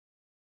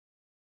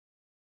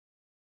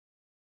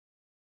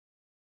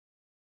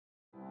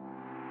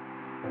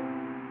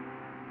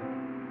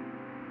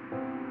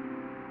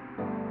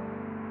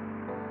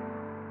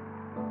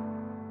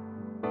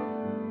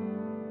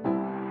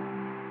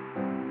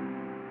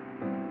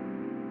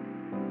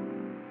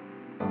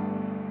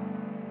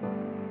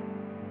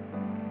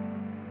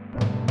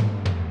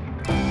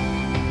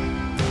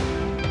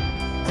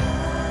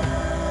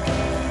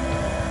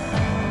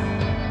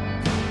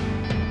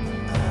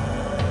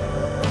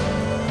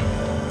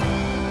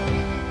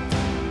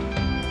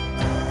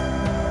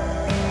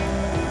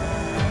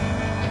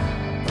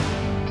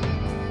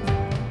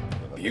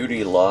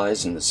Beauty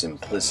lies in the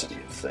simplicity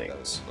of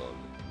things.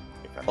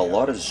 A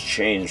lot has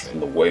changed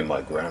from the way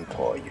my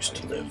grandpa used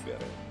to live.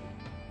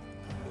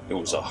 It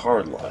was a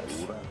hard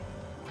life,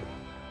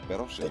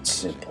 but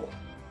simple.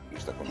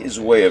 His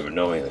way of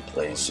knowing the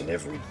place in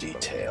every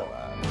detail.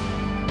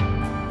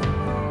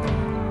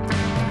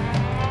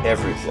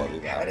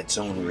 Everything had its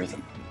own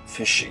rhythm.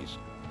 Fishing,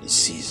 the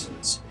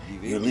seasons.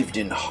 You lived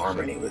in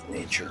harmony with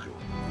nature.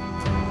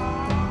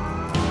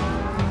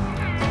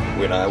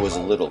 When I was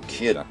a little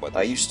kid,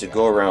 I used to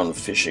go around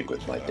fishing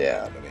with my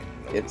dad.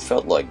 It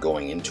felt like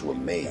going into a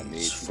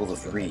maze full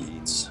of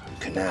reeds,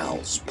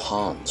 canals,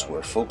 ponds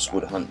where folks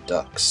would hunt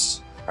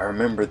ducks. I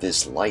remember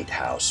this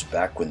lighthouse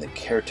back when the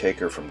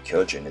caretaker from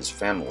Kyoji and his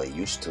family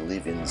used to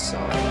live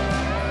inside.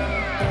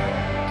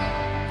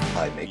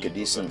 I make a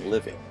decent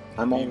living.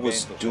 I'm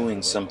always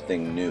doing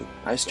something new.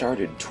 I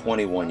started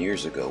 21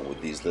 years ago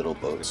with these little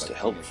boats to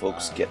help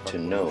folks get to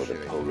know the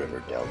Po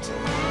River Delta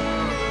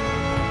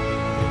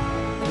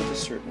with a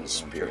certain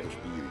spirit.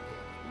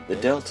 The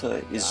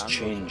Delta is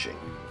changing.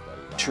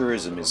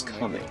 Tourism is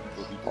coming,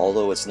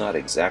 although it's not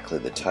exactly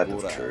the type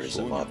of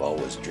tourism I've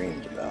always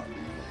dreamed about,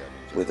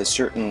 with a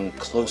certain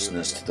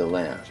closeness to the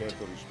land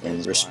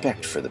and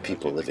respect for the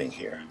people living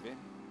here.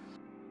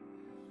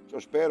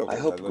 I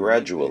hope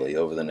gradually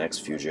over the next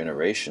few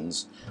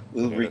generations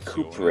we'll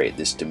recuperate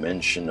this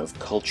dimension of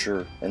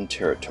culture and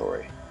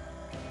territory.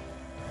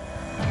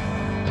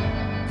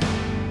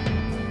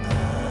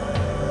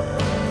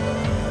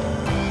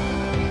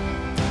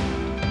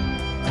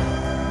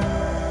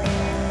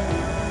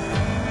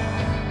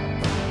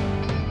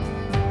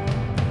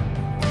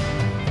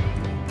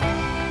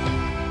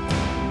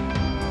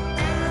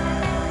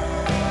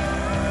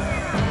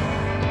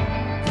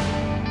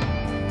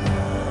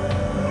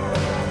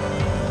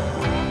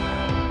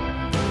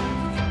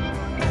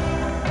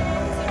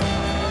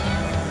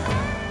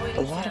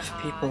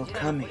 People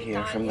come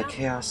here from the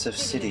chaos of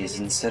cities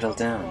and settle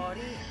down,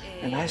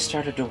 and I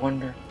started to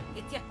wonder,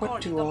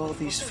 what do all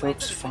these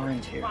folks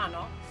find here?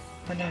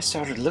 And I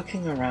started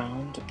looking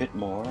around a bit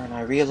more, and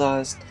I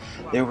realized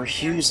there were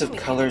hues of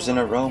colors and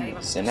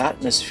aromas, an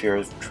atmosphere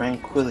of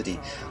tranquility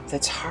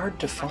that's hard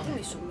to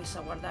find.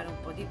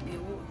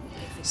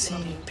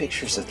 Seeing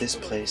pictures of this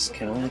place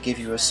can only give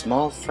you a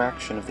small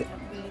fraction of the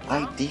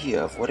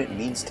idea of what it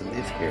means to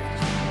live here.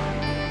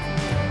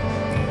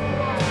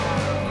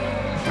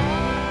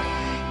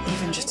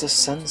 Just a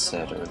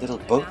sunset or a little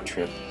boat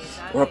trip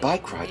or a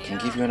bike ride can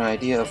give you an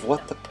idea of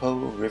what the Po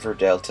River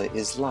Delta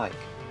is like.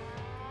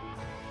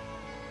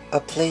 A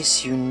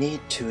place you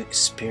need to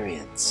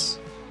experience.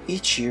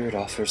 Each year it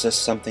offers us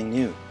something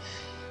new.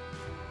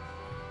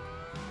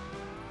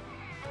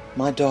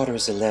 My daughter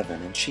is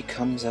 11 and she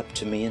comes up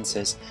to me and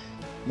says,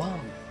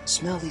 "Mom,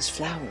 smell these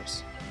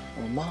flowers."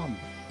 Or, "Mom,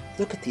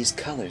 look at these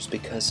colors,"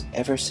 because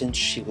ever since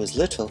she was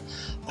little,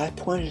 I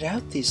pointed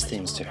out these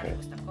things to her.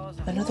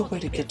 Another way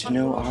to get to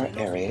know our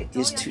area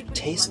is to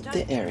taste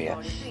the area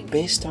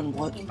based on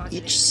what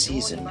each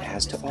season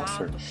has to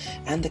offer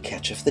and the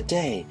catch of the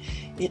day.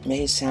 It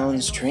may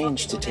sound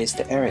strange to taste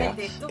the area,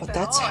 but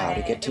that's how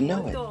to get to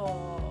know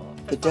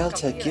it. The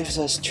Delta gives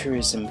us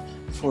tourism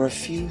for a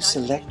few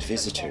select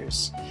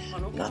visitors.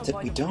 Not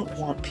that we don't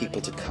want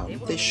people to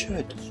come, they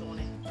should.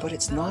 But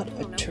it's not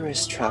a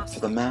tourist trap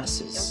for the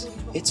masses.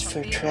 It's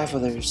for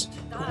travelers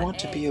who want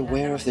to be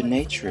aware of the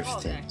nature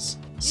of things.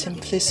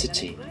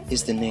 Simplicity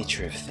is the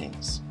nature of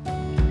things.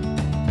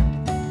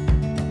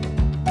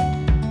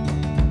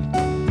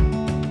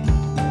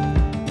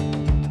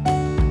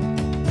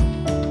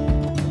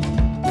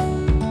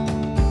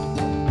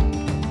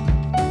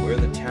 Where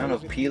the town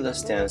of Pila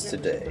stands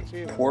today,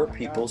 poor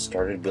people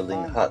started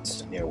building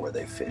huts near where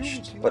they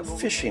fished. But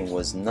fishing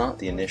was not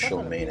the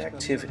initial main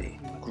activity.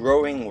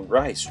 Growing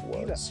rice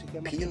was.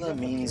 Pila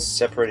means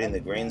separating the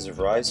grains of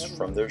rice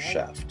from their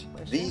shaft.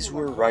 These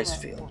were rice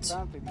fields.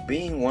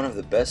 Being one of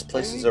the best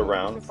places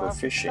around for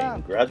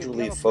fishing,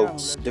 gradually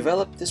folks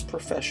developed this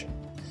profession.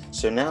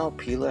 So now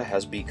Pila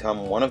has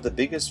become one of the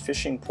biggest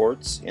fishing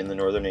ports in the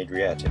northern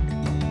Adriatic.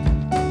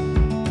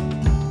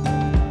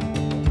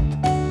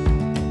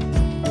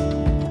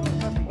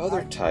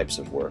 Other types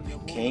of work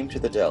came to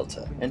the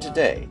Delta, and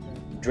today,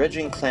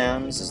 dredging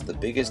clams is the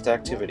biggest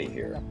activity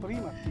here.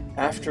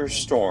 After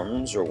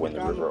storms or when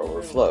the river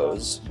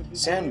overflows,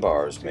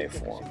 sandbars may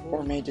form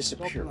or may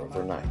disappear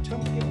overnight.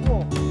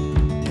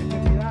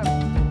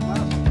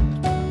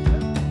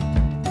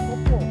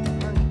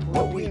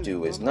 What we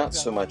do is not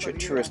so much a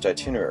tourist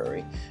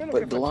itinerary,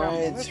 but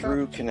glide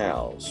through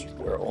canals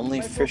where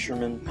only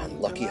fishermen and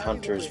lucky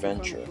hunters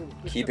venture.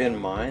 Keep in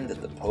mind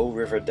that the Po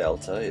River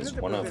Delta is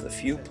one of the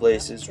few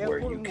places where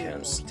you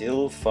can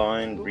still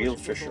find real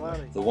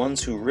fishermen, the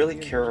ones who really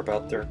care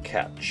about their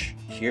catch.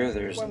 Here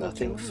there's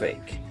nothing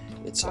fake.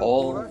 It's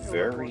all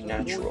very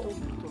natural,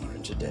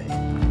 even today.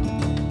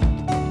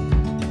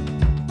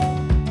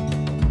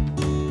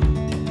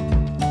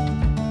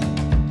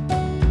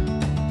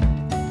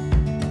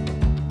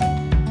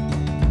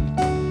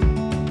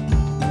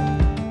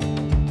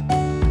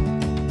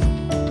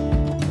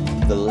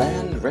 The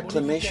land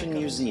Reclamation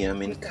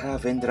Museum in Ca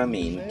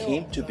Vendramin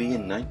came to be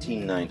in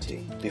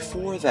 1990.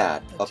 Before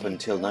that, up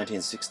until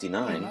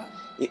 1969,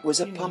 it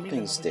was a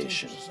pumping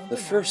station, the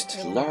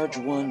first large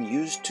one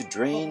used to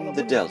drain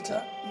the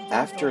delta.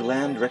 After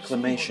land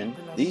reclamation,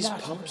 these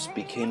pumps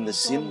became the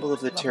symbol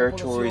of the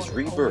territory's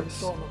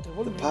rebirth.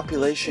 The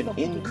population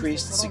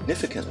increased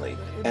significantly,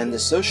 and the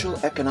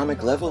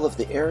social-economic level of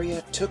the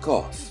area took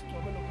off.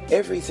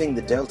 Everything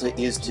the delta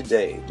is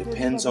today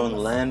depends on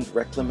land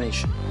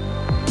reclamation.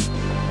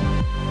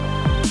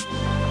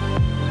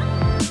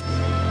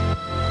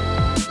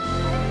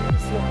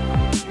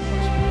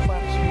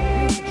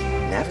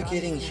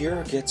 Navigating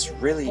here gets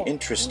really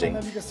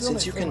interesting,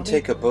 since you can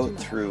take a boat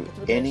through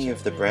any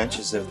of the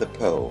branches of the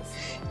Po,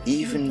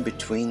 even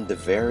between the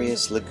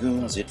various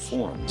lagoons it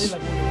forms.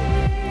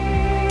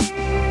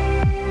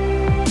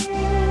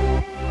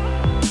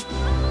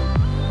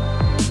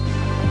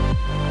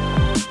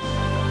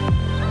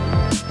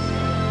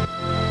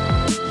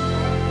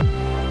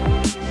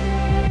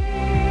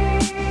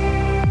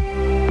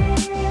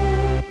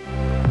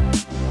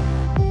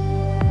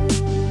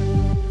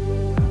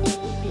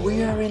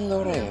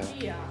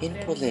 In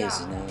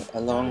Polesine,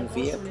 along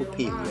Via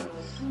Pupilia,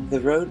 the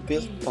road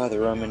built by the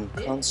Roman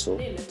consul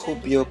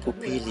Publio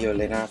Pupilio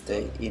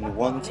Lenate in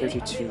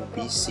 132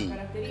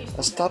 BC,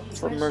 a stop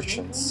for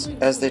merchants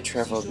as they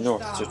traveled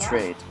north to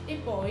trade.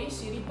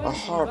 A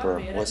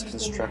harbor was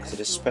constructed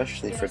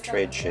especially for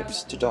trade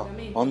ships to dock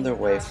on their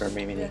way from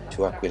Rimini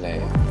to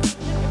Aquileia.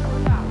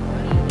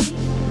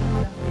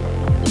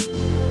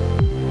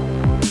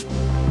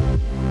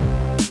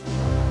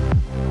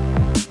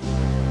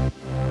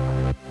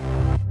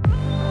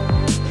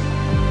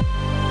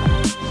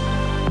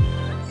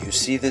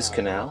 See this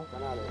canal?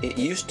 It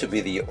used to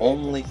be the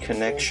only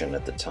connection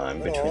at the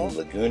time between the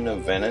Lagoon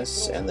of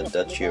Venice and the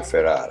Duchy of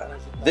Ferrara.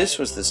 This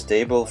was the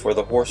stable for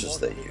the horses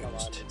they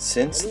used.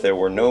 Since there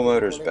were no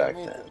motors back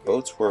then,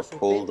 boats were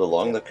pulled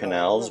along the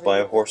canals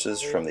by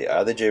horses from the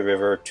Adige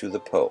River to the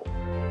Po.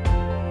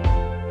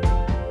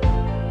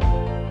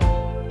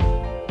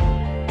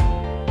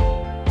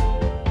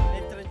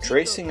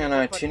 Tracing an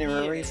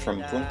itinerary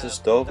from Punta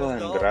Stova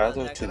and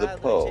Grado to the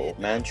Po,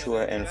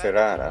 Mantua and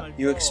Ferrara,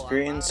 you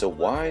experience a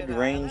wide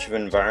range of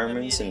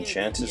environments and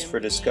chances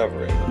for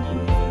discovery.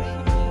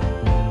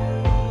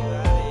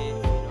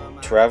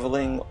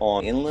 Traveling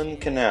on inland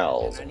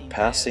canals and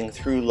passing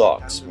through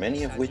locks,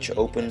 many of which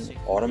open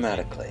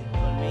automatically.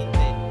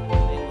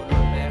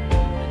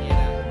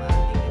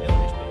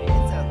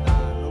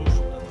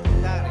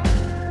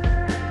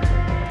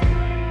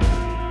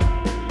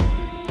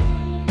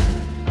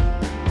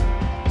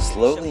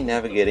 Slowly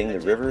navigating the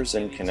rivers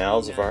and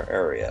canals of our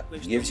area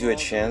gives you a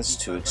chance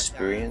to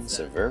experience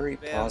a very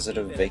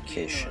positive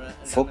vacation.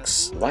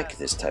 Folks like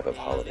this type of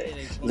holiday,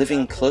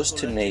 living close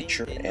to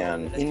nature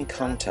and in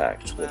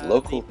contact with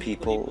local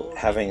people,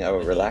 having a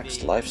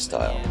relaxed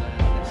lifestyle.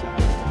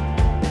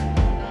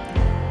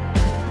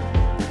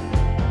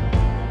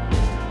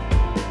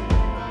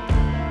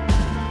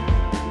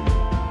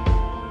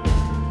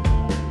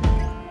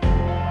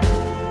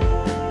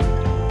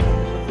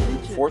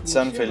 Fort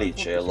San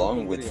Felice,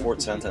 along with Fort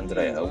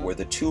Sant'Andrea, were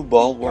the two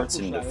bulwarks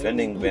in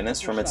defending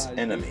Venice from its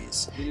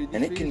enemies,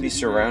 and it can be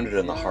surrounded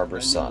on the harbor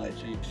side.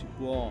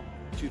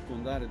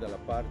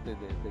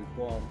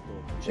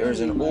 There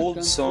is an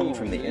old song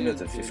from the end of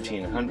the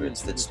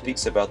 1500s that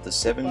speaks about the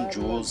 7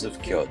 jewels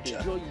of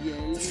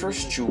Chioggia. The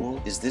first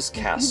jewel is this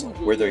castle,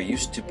 where there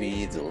used to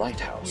be the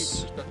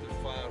lighthouse.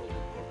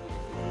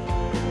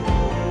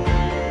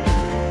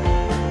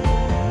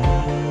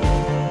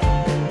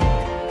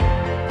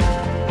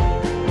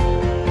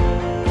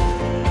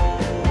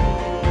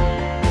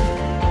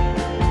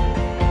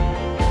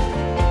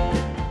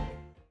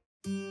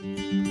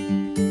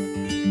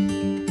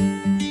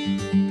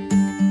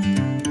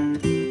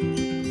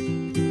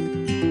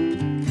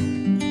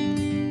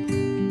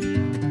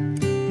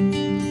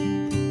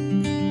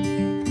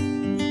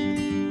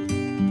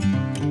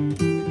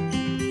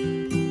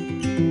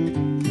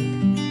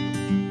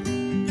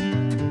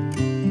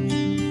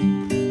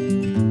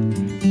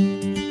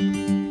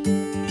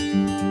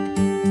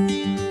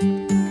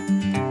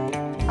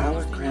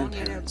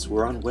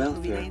 Were on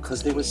welfare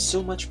because there was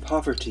so much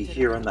poverty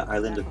here on the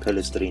island of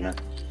Palestrina.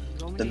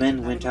 The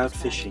men went out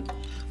fishing,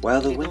 while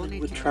the women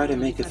would try to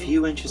make a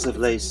few inches of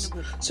lace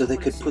so they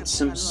could put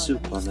some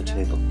soup on the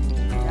table.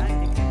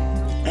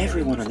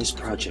 Everyone on this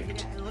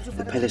project,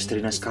 the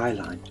Palestrina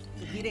skyline,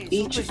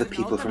 each of the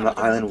people from the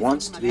island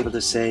wants to be able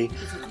to say,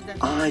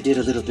 I did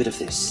a little bit of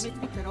this,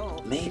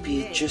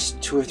 maybe just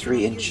 2 or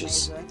 3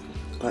 inches.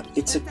 But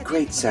it's a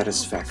great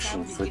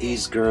satisfaction for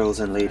these girls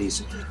and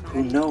ladies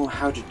who know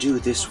how to do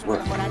this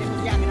work.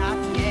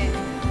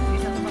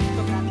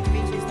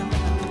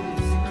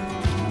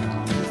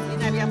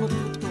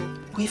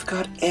 We've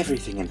got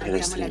everything in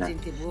Palestrina.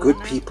 Good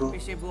people,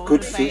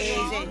 good fish,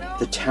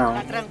 the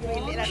town,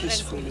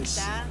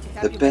 peacefulness.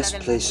 The best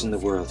place in the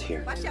world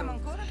here.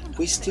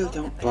 We still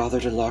don't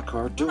bother to lock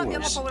our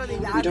doors.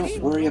 We don't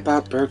worry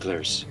about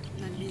burglars.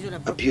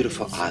 A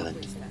beautiful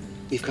island.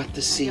 We've got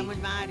the sea,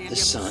 the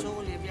sun.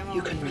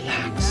 You can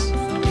relax.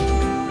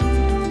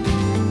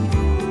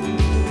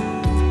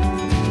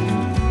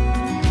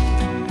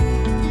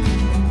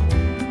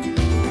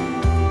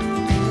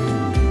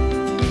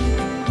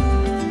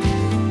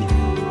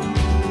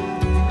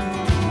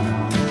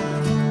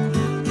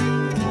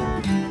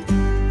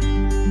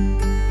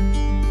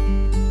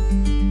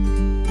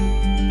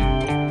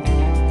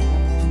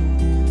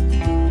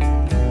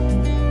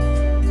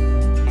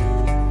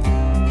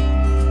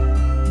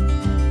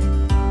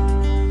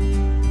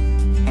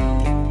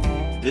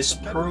 This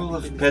Pearl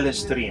of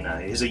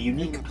Pelestrina is a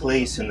unique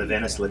place in the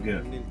Venice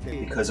Lagoon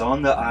because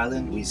on the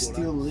island we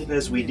still live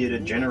as we did a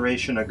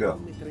generation ago,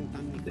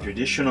 the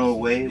traditional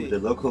way with the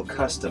local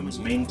customs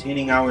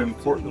maintaining our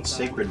important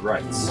sacred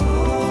rites.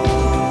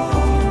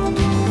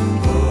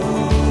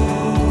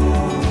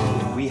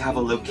 We have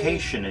a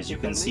location, as you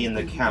can see in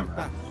the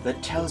camera,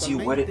 that tells you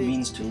what it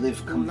means to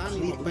live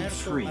completely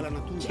free,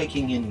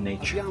 taking in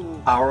nature.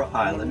 Our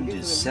island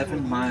is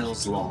 7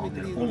 miles long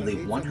and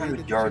only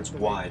 100 yards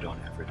wide on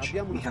average.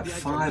 We have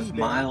 5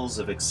 miles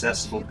of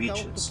accessible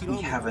beaches.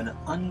 We have an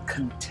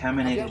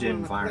uncontaminated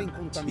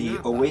environment, the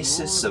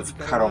oasis of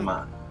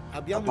Caroman,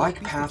 a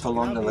bike path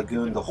along the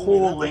lagoon the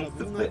whole length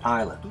of the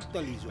island.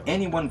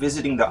 Anyone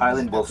visiting the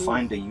island will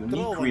find a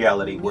unique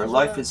reality where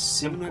life is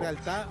simple,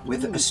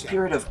 with a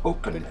spirit of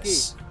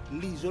openness.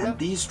 And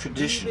these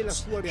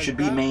traditions should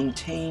be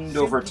maintained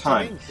over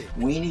time.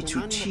 We need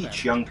to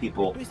teach young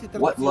people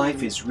what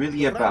life is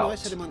really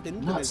about,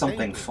 not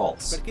something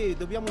false.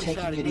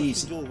 Taking it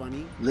easy,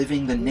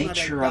 living the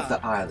nature of the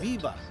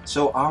island,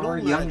 so our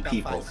young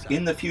people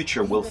in the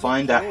future will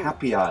find a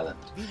happy island,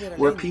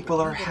 where people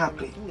are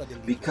happy,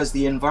 because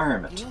the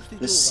environment,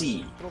 the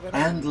sea,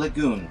 and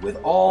lagoon, with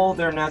all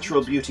their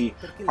natural beauty,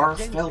 are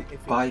felt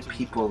by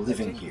people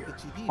living here,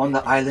 on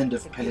the island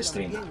of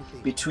Pelestrina,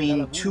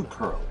 between two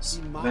pearls,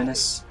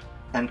 Venice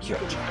and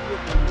Chioggia.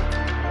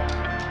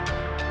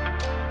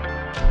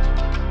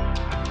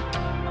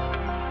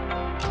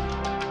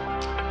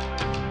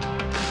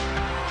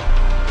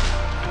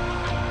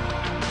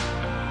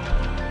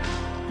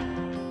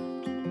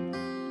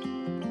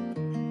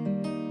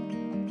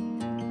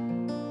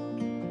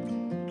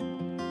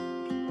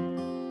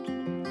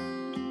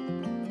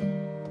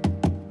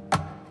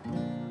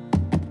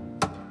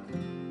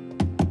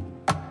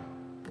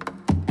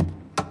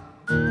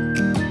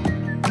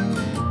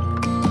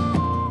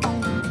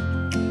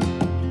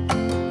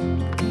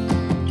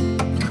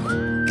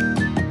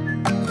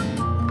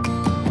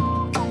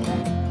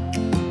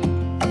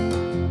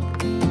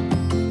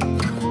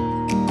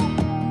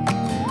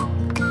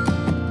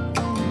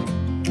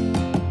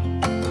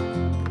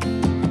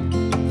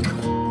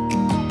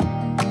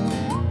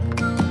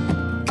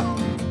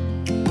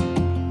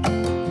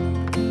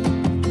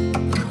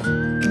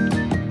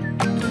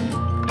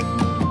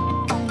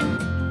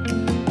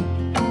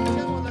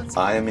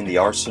 I am in the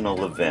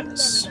arsenal of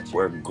Venice,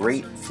 where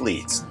great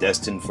fleets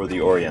destined for the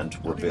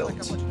Orient were built.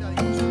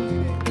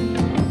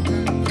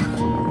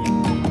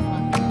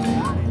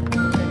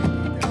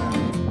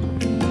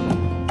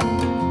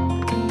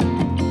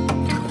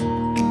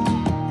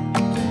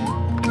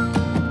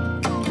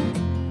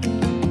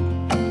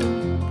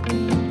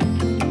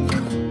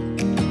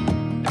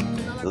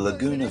 The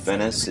Lagoon of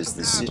Venice is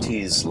the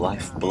city's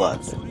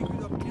lifeblood.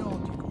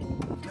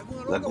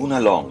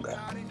 Lagunalonga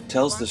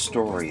tells the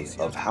story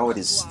of how it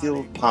is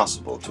still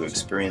possible to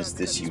experience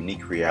this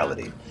unique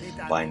reality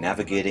by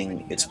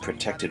navigating its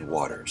protected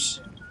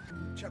waters.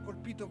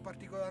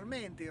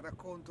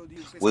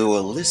 We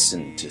will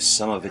listen to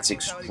some of its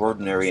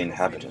extraordinary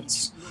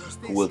inhabitants,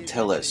 who will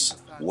tell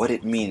us what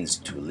it means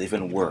to live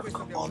and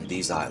work on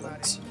these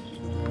islands.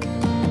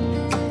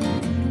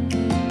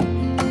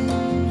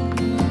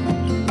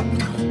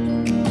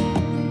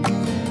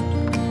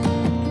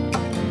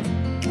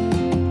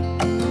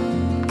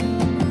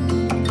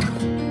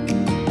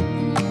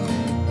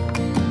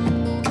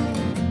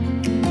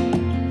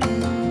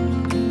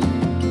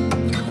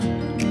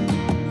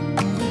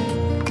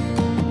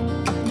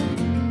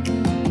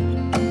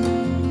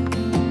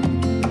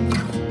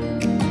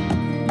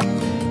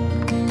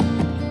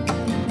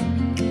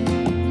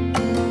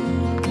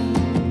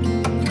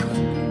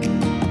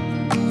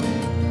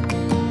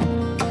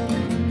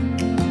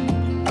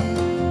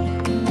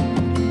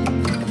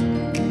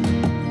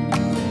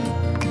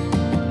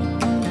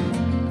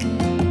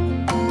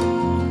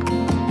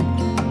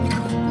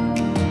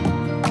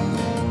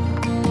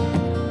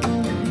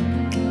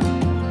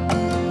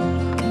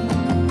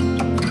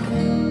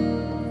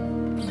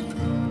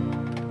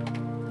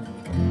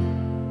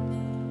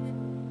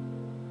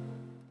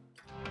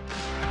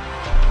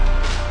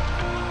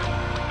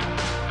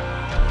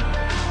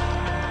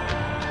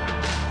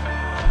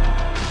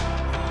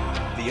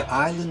 The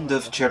island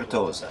of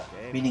Certosa,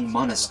 meaning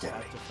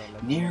monastery,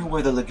 near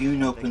where the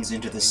lagoon opens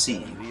into the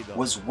sea,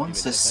 was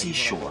once a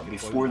seashore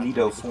before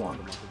Lido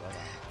formed.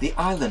 The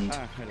island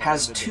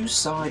has two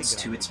sides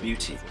to its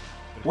beauty.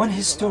 One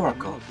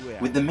historical,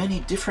 with the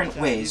many different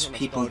ways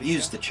people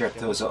used the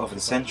Certosa over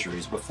the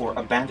centuries before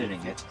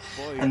abandoning it,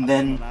 and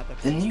then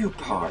the new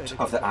part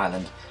of the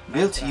island,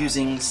 built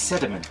using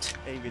sediment,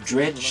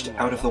 dredged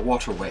out of the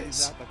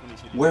waterways.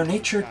 Where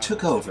nature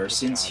took over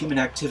since human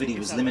activity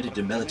was limited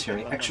to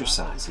military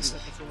exercises,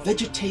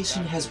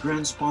 vegetation has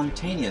grown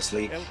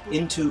spontaneously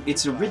into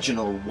its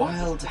original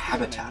wild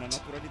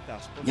habitat.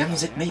 Young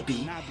as it may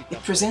be,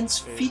 it presents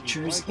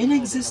features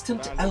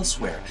inexistent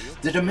elsewhere.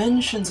 The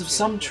dimensions of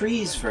some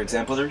trees, for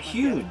example, are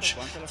huge,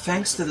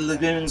 thanks to the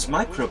lagoon's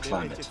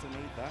microclimate.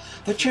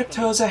 The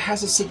Certosa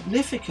has a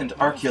significant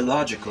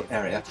archaeological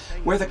area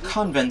where the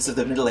convents of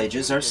the Middle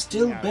Ages are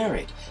still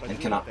buried and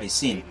cannot be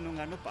seen.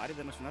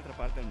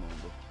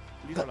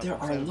 But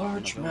there are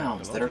large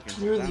mounds that are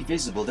clearly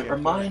visible that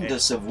remind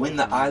us of when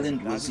the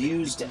island was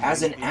used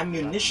as an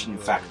ammunition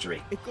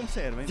factory.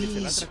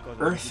 These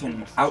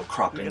earthen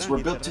outcroppings were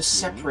built to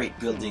separate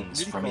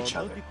buildings from each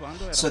other,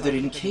 so that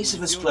in case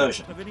of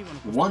explosion,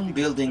 one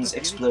building's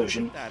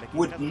explosion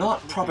would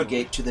not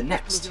propagate to the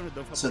next.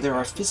 So there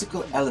are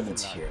physical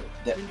elements here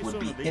that would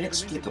be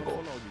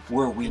inexplicable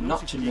were we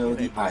not to know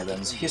the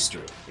island's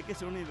history.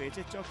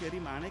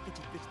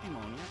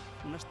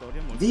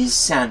 These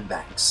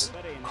sandbanks,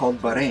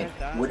 called barene,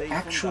 would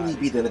actually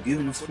be the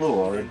lagoon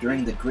floor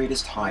during the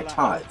greatest high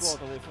tides.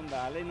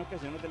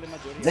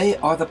 They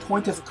are the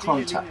point of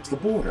contact, the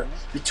border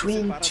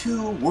between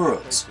two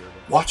worlds,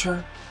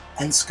 water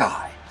and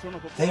sky.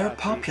 They are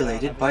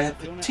populated by a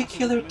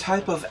particular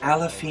type of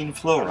alafine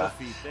flora,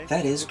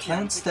 that is,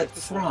 plants that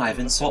thrive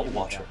in salt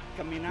water.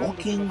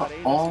 Walking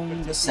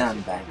on the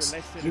sandbanks,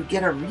 you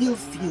get a real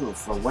feel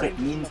for what it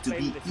means to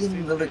be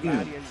in the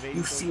lagoon.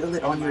 You feel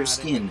it on your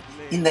skin,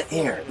 in the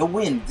air, the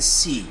wind, the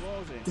sea.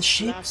 The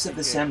shapes of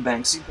the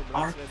sandbanks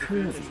are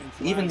curvy,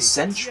 even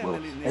sensual,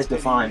 as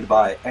defined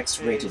by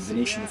X-rated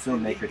Venetian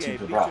filmmaker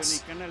Tinto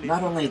Brass.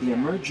 Not only the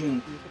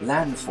emerging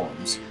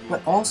landforms,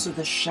 but also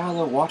the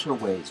shallow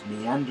waterways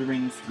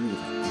meandering through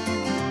them.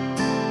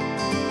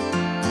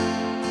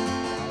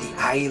 The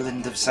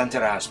island of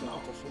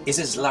Sant'Erasmo is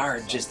as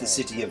large as the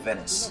city of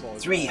Venice,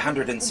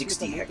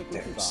 360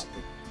 hectares.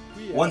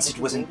 Once it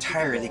was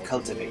entirely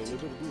cultivated.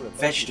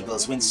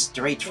 Vegetables went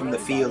straight from the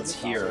fields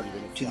here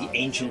to the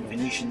ancient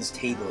Venetians'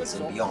 tables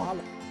and beyond.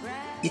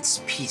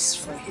 It's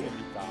peaceful here,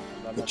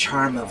 the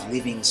charm of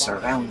living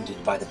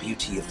surrounded by the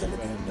beauty of the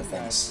lagoon of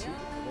Venice.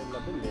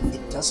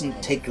 It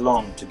doesn't take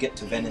long to get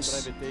to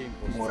Venice,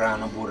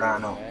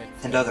 Burano,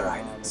 and other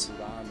islands.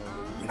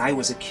 When I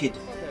was a kid,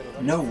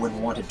 no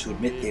one wanted to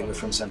admit they were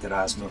from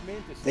Sant'Erasmo.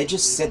 They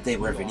just said they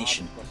were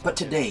Venetian. But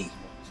today,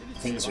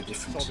 things are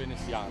different.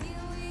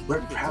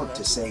 We're proud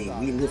to say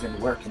we live and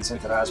work in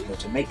Sant'Erasmo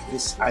to make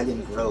this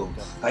island grow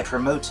by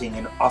promoting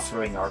and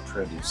offering our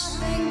produce.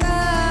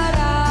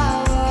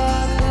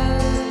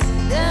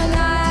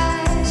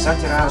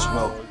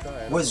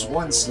 Sant'Erasmo was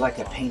once like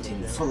a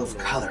painting full of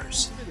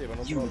colors.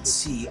 You would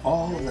see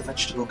all the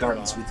vegetable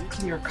gardens with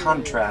clear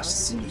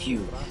contrasts in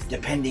hue,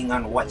 depending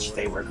on what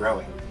they were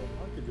growing.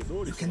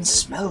 You can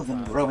smell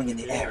them growing in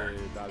the air.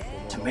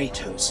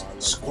 Tomatoes,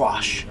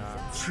 squash,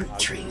 fruit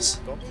trees.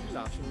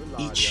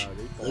 Each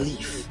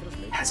leaf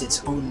has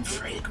its own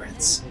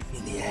fragrance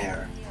in the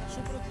air,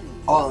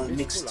 all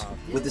mixed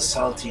with the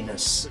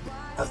saltiness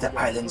of the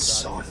island's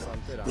soil,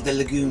 with the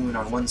lagoon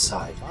on one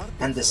side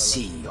and the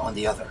sea on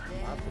the other.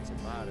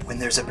 When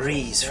there's a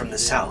breeze from the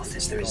south,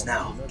 as there is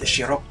now, the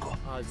scirocco,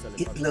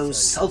 it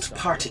blows salt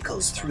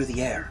particles through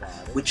the air,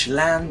 which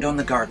land on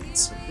the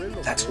gardens.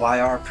 That's why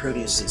our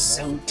produce is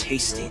so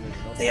tasty.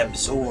 They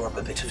absorb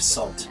a bit of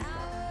salt.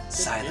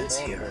 Silence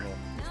here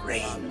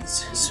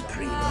reigns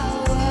supreme.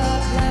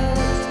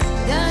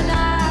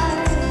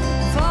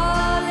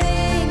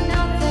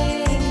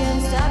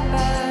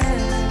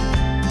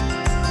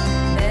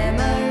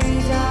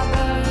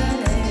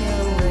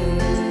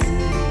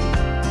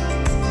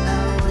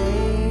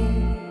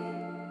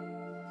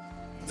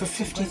 For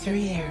 53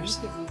 years,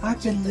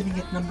 I've been living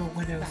at number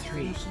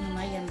 103.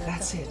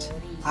 That's it.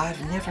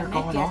 I've never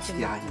gone off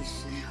the island.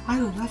 I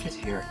love it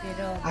here.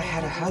 I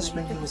had a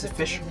husband who was a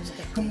fisherman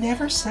who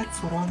never set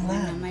foot on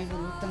land.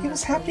 He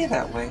was happy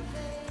that way.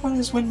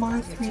 Whereas when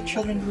my 3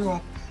 children grew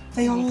up,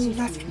 they all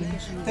left me.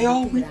 They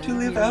all went to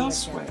live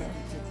elsewhere.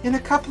 In a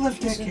couple of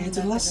decades,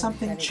 unless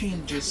something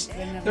changes,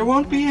 there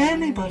won't be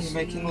anybody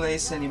making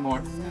lace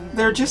anymore.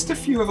 There are just a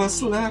few of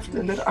us left,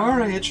 and at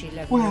our age,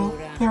 well,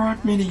 there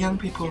aren't many young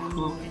people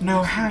who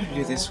know how to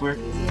do this work.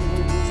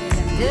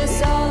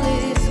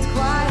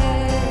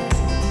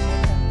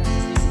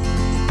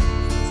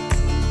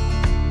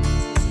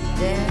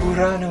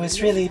 Burano is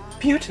really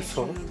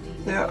beautiful.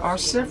 There are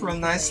several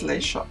nice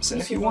lace shops, and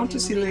if you want to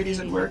see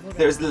ladies at work,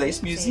 there's the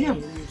Lace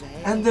Museum.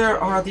 And there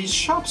are these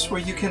shops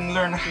where you can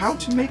learn how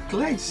to make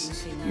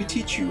lace. We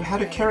teach you how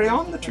to carry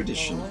on the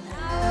tradition.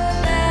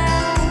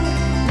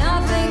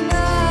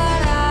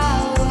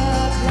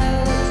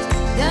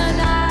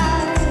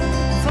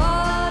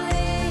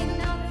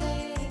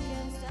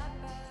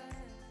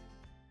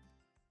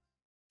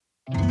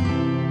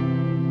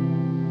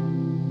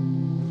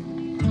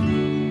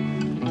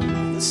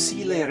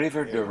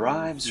 river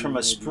derives from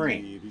a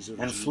spring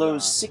and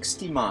flows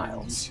 60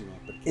 miles.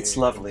 It's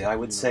lovely, I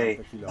would say,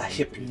 a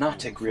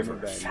hypnotic river,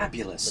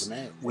 fabulous,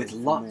 with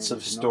lots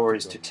of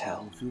stories to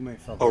tell.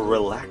 A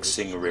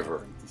relaxing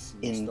river.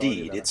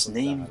 Indeed, its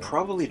name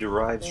probably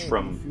derives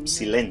from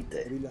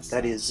silente,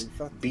 that is,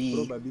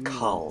 be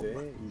calm.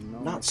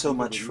 Not so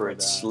much for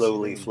its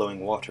slowly flowing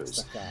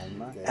waters,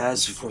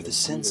 as for the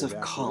sense of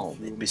calm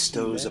it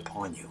bestows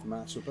upon you.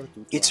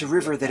 It's a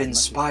river that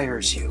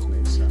inspires you.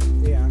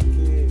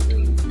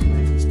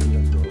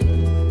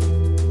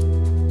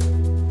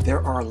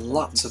 There are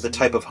lots of the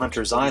type of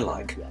hunters I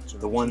like,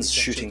 the ones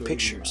shooting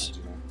pictures.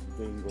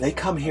 They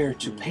come here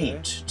to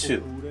paint,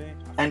 too,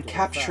 and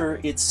capture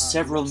its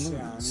several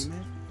moods.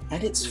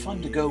 And it's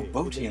fun to go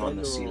boating on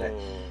the Sile,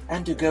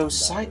 and to go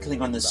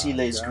cycling on the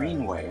Sile's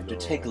greenway, and to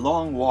take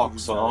long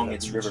walks along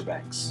its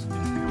riverbanks.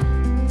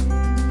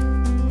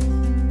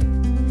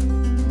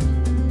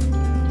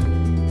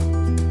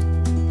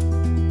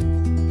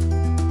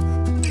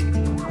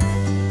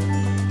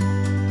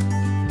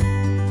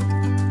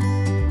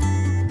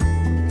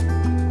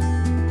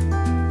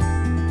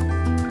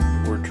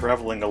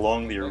 Traveling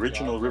along the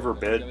original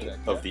riverbed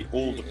of the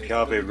old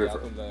Piave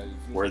River,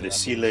 where the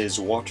Sile's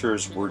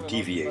waters were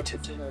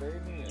deviated.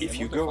 If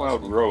you go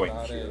out rowing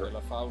here,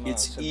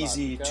 it's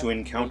easy to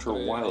encounter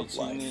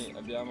wildlife.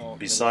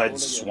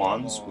 Besides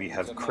swans, we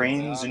have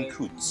cranes and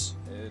coots,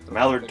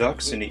 mallard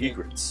ducks and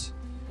egrets.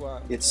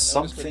 It's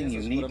something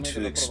you need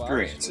to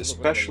experience,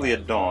 especially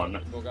at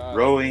dawn,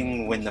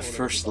 rowing when the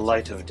first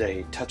light of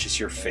day touches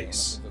your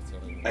face.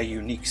 A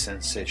unique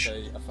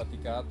sensation.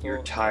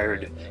 You're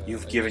tired,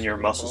 you've given your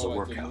muscles a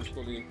workout,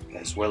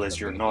 as well as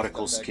your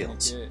nautical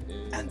skills,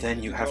 and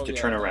then you have to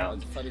turn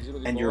around,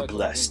 and you're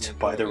blessed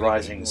by the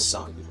rising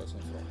sun.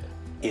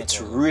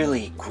 It's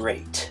really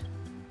great.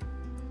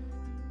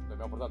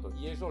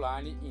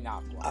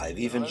 I've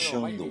even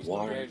shown the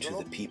water to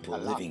the people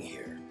living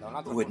here,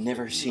 who had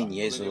never seen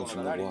Jesolo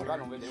from the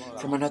water,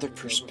 from another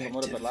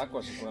perspective.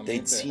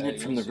 They'd seen it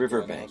from the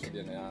riverbank,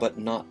 but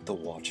not the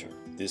water.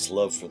 This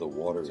love for the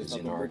water is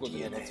in our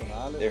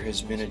DNA. There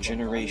has been a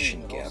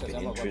generation gap in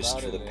interest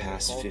for the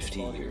past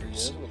 50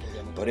 years.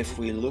 But if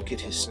we look at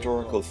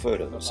historical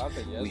photos,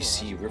 we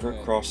see river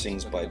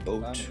crossings by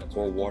boat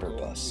or water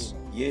bus.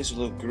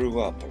 Jesolo grew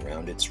up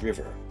around its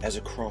river as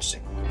a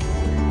crossing.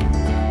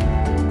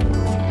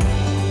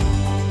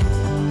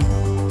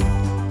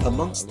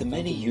 Amongst the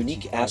many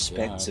unique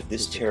aspects of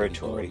this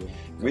territory,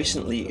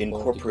 recently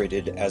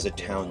incorporated as a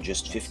town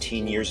just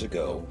 15 years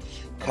ago,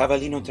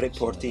 Cavallino Tre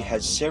Porti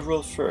has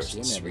several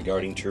firsts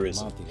regarding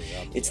tourism.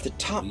 It's the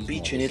top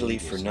beach in Italy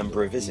for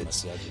number of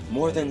visits,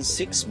 more than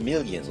 6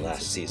 million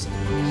last season.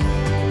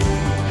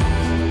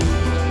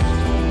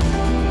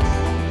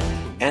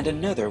 And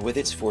another with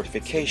its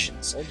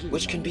fortifications,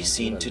 which can be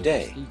seen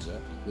today.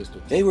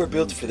 They were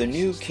built for the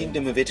new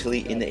Kingdom of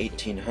Italy in the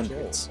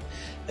 1800s,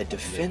 a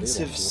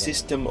defensive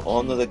system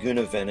on the Lagoon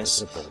of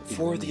Venice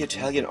for the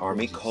Italian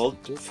army called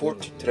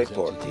Fort Tre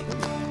Porti.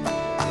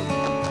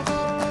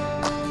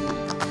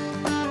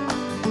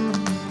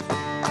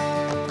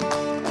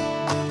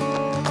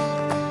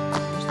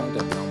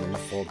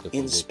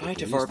 In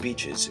spite of our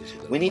beaches,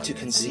 we need to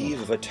conceive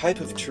of a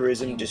type of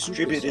tourism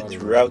distributed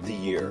throughout the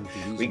year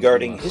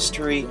regarding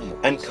history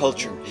and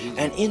culture,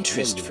 and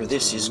interest for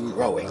this is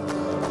growing.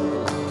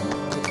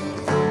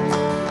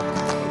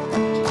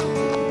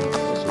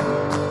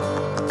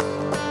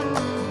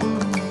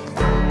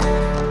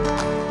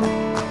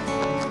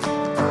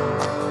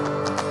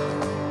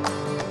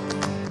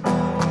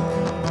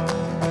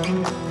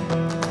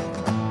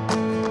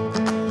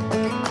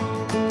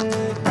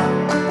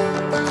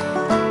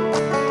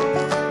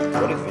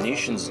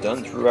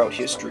 Done throughout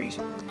history.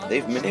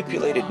 They've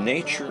manipulated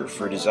nature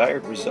for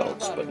desired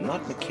results, but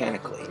not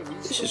mechanically.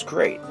 This is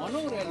great,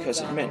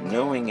 because it meant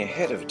knowing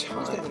ahead of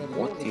time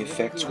what the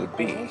effects would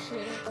be.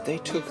 They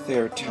took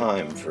their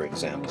time, for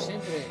example,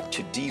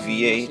 to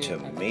deviate a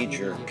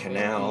major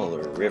canal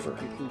or river.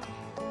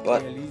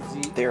 But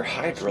their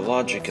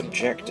hydrologic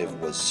objective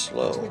was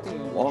slow,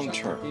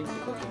 long-term.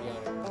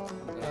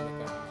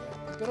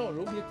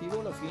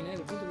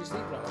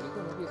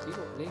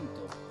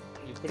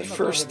 The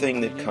first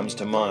thing that comes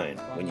to mind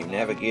when you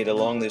navigate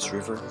along this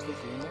river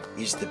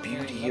is the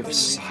beauty of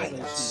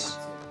silence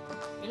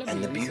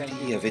and the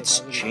beauty of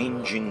its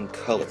changing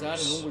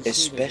colors,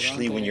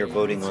 especially when you're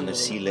boating on the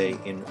Sile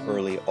in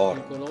early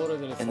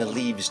autumn and the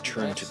leaves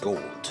turn to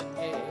gold.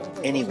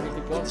 Anyone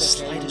with the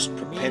slightest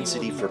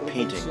propensity for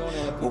painting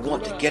will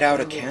want to get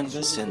out a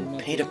canvas and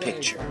paint a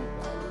picture.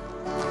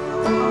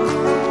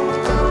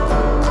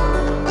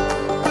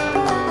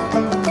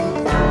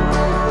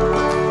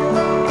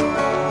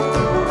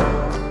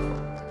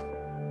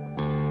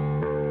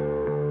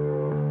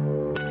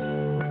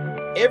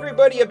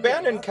 Everybody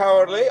abandoned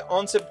Caorle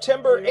on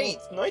September 8,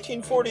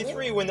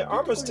 1943, when the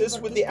armistice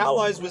with the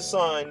Allies was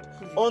signed,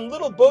 on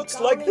little boats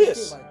like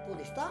this.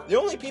 The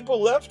only people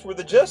left were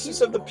the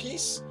justice of the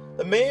peace,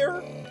 the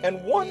mayor,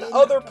 and one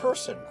other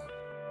person.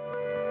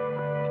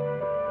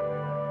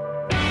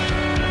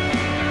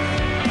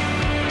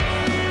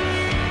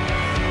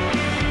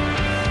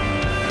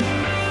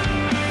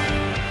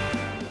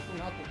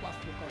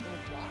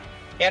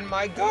 And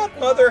my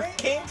godmother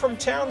came from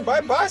town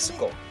by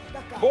bicycle.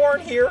 Born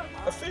here,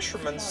 a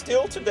fisherman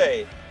still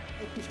today.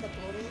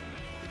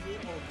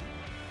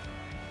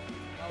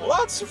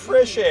 Lots of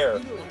fresh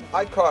air.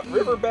 I caught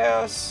river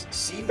bass,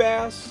 sea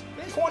bass,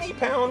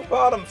 20-pound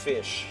bottom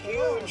fish,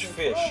 huge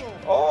fish,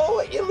 all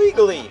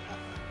illegally.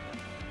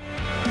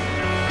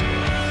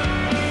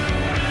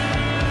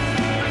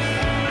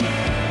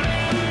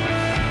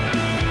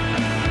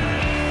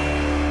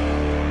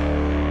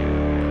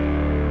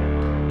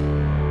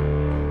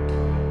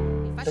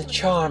 The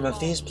charm of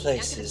these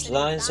places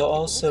lies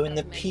also in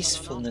the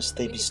peacefulness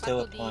they bestow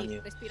upon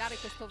you.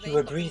 You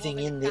are breathing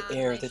in the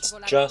air that's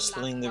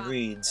jostling the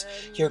reeds.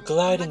 You're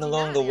gliding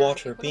along the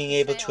water, being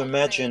able to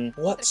imagine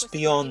what's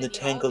beyond the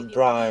tangled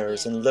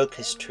briars and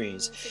locust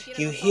trees.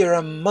 You hear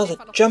a mullet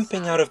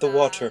jumping out of the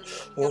water,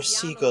 or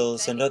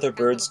seagulls and other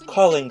birds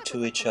calling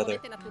to each other.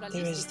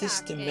 There is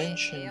this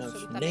dimension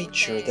of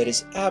nature that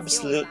is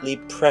absolutely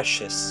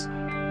precious.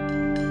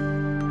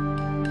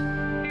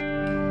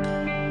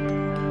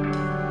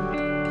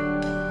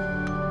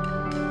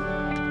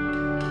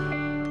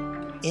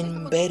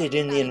 Embedded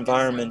in the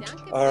environment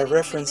are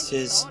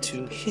references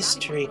to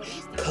history,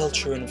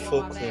 culture, and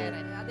folklore.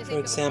 For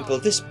example,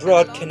 this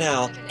broad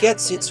canal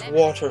gets its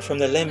water from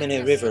the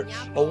Lemene River,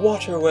 a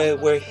waterway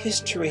where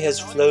history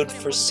has flowed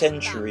for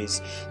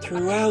centuries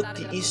throughout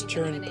the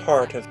eastern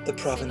part of the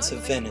province of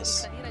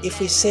Venice. If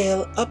we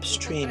sail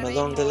upstream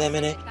along the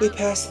Lemene, we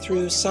pass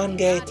through San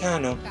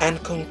Gaetano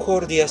and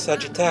Concordia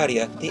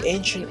Sagittaria, the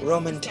ancient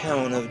Roman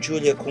town of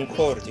Julia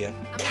Concordia.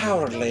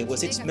 Caorle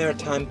was its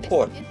maritime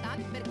port.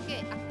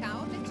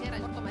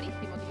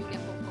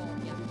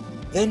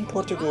 Then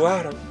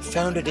Portogruaro,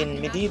 founded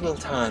in medieval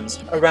times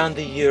around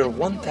the year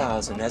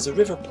 1000 as a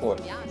river port.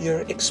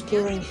 You're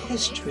exploring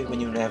history when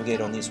you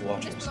navigate on these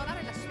waters.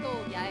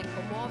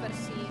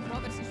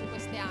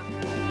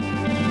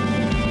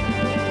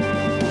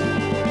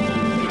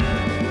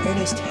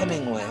 Ernest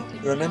Hemingway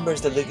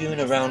remembers the lagoon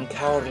around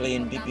Caorle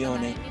and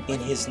Bibbione in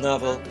his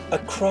novel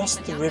Across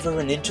the River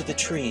and Into the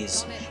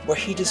Trees, where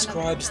he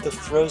describes the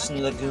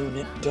frozen lagoon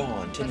at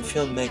dawn. And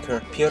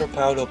filmmaker Piero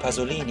Paolo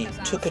Pasolini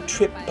took a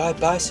trip by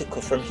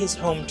bicycle from his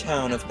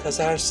hometown of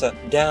Casarsa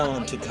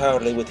down to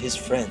Caorle with his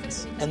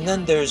friends. And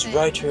then there's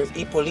writer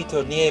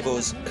Ippolito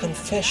Nievo's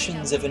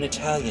Confessions of an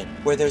Italian,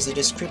 where there's a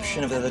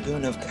description of the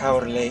lagoon of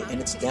Caorle and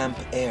its damp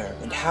air,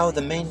 and how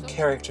the main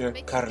character,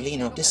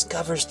 Carlino,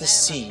 discovers the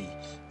sea,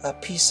 a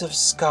piece of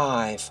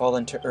sky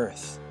fallen to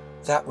earth.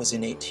 That was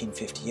in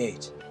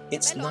 1858.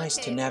 It's nice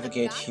to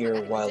navigate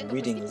here while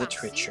reading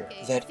literature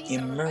that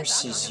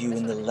immerses you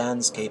in the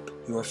landscape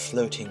you are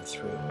floating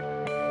through.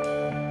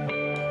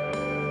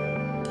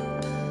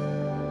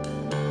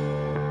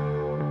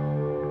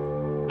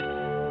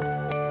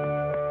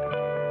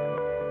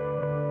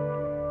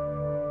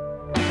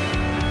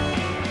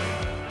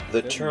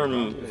 The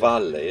term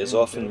valle is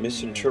often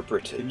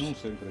misinterpreted.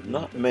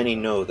 Not many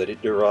know that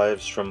it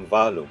derives from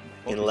vallum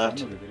in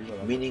Latin,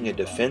 meaning a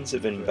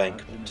defensive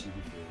embankment.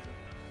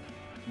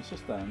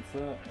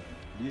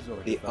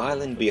 The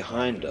island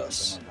behind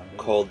us,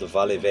 called the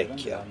Valle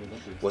Vecchia,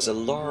 was a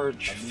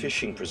large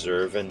fishing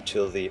preserve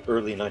until the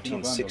early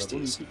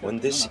 1960s, when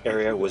this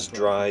area was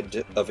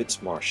dried of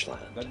its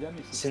marshland.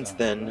 Since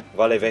then,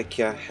 Valle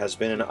Vecchia has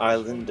been an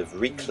island of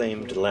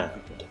reclaimed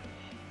land,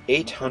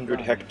 800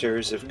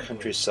 hectares of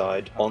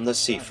countryside on the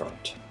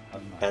seafront,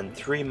 and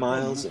 3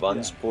 miles of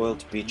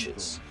unspoilt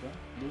beaches.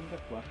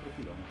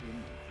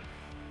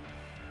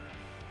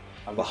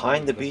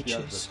 Behind the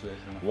beaches,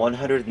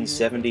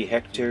 170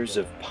 hectares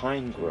of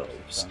pine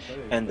groves,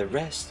 and the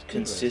rest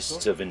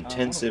consists of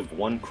intensive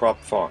one-crop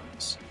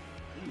farms.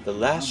 The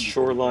last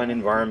shoreline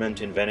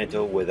environment in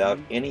Veneto without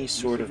any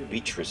sort of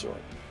beach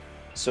resort.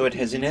 So it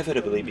has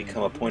inevitably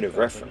become a point of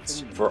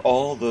reference for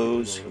all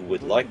those who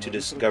would like to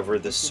discover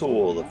the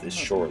soul of this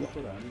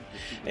shoreline.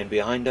 And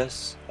behind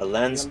us, a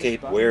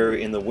landscape where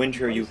in the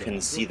winter you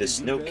can see the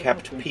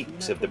snow-capped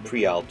peaks of the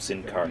Prealps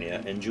in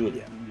Carnia and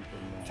Giulia.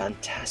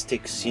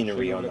 Fantastic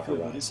scenery on the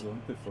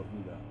horizon.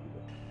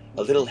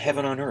 A little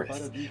heaven on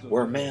earth,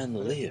 where man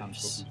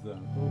lives.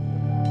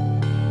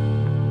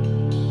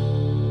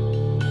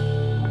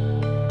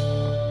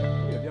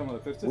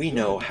 We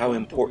know how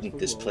important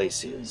this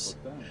place is.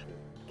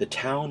 The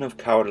town of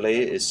Caorle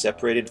is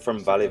separated from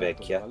Valle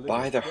Vecchia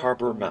by the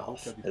harbor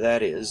mouth,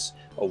 that is,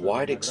 a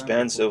wide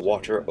expanse of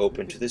water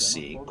open to the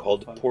sea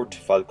called Port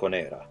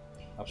Falconera.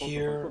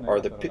 Here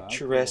are the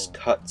picturesque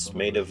huts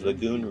made of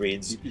lagoon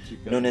reeds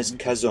known as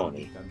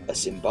casoni, a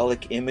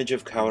symbolic image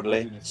of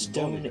Caorle,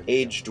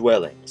 stone-age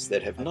dwellings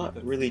that have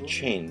not really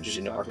changed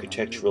in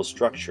architectural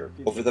structure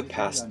over the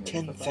past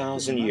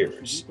 10,000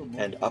 years,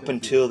 and up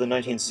until the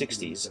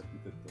 1960s.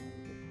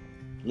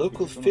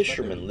 Local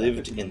fishermen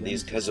lived in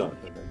these casoni.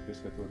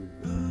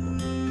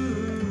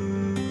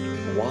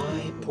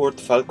 Why Port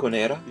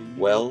Falconera?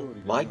 Well,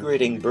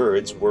 migrating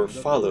birds were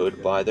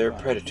followed by their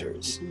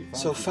predators,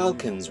 so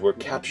falcons were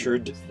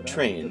captured,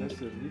 trained,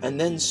 and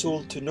then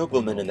sold to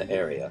noblemen in the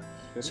area,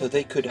 so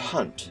they could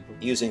hunt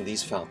using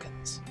these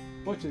falcons.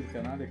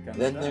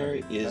 Then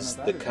there is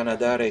the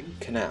Canadare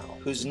Canal,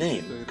 whose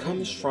name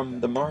comes from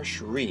the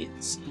marsh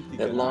reeds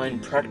that line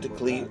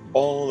practically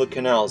all the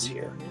canals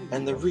here,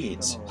 and the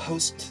reeds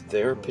host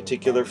their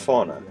particular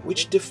fauna,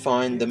 which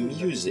define the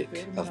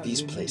music of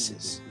these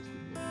places.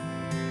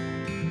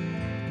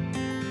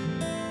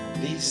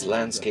 These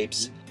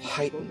landscapes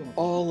heighten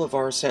all of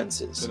our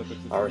senses,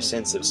 our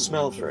sense of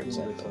smell, for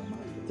example,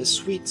 the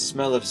sweet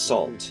smell of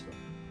salt,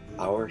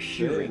 our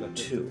hearing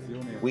too.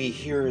 We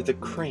hear the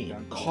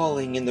crane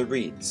calling in the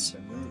reeds,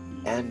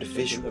 and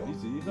visual.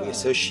 We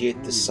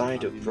associate the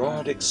sight of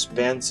broad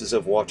expanses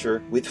of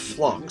water with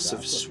flocks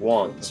of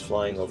swans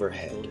flying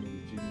overhead.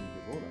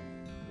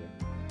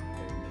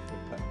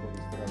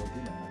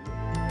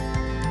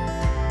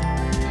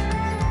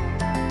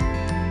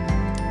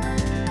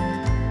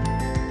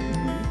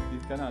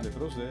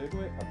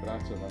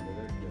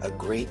 A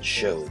great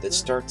show that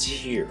starts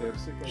here.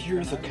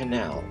 Here the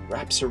canal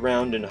wraps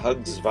around and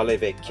hugs Valle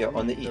Vecchia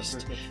on the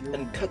east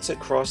and cuts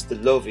across the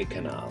Lovi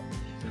Canal,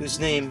 whose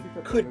name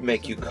could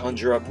make you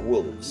conjure up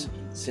wolves,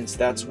 since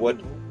that's what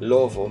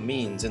Lovo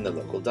means in the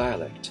local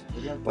dialect.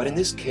 But in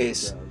this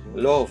case,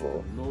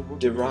 Lovo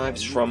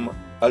derives from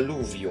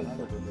alluvium,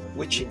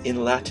 which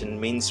in Latin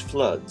means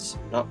floods,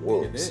 not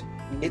wolves.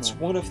 It's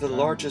one of the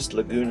largest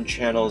lagoon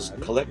channels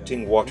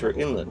collecting water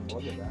inland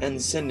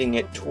and sending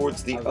it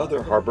towards the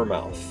other harbor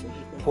mouth,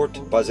 Port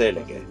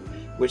Baseleghe,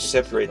 which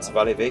separates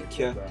Valle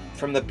Vecchia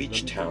from the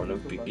beach town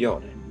of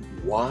Bibbione.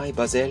 Why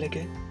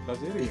Baseleghe?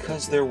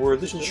 Because there were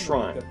little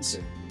shrines,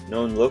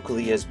 known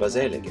locally as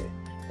Baseleghe,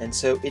 and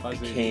so it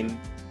became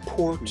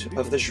Port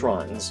of the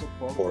Shrines,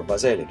 or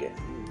Baseleghe.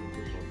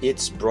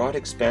 Its broad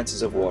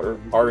expanses of water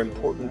are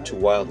important to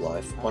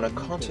wildlife on a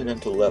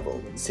continental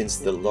level, since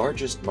the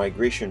largest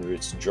migration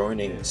routes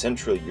joining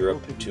Central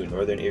Europe to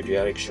northern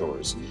Adriatic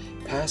shores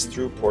pass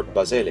through Port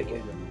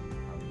Baseleghe.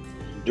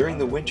 During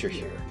the winter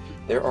here,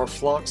 there are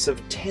flocks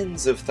of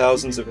tens of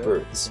thousands of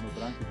birds,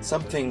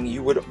 something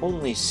you would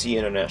only see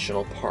in a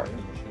national park.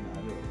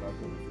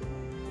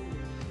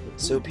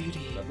 So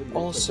beauty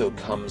also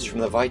comes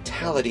from the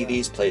vitality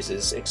these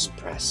places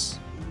express.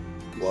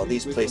 While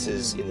these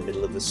places in the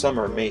middle of the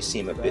summer may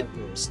seem a bit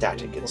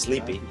static and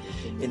sleepy,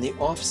 in the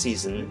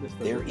off-season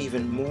they're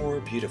even more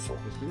beautiful,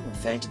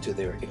 thanks to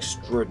their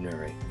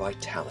extraordinary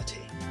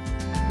vitality.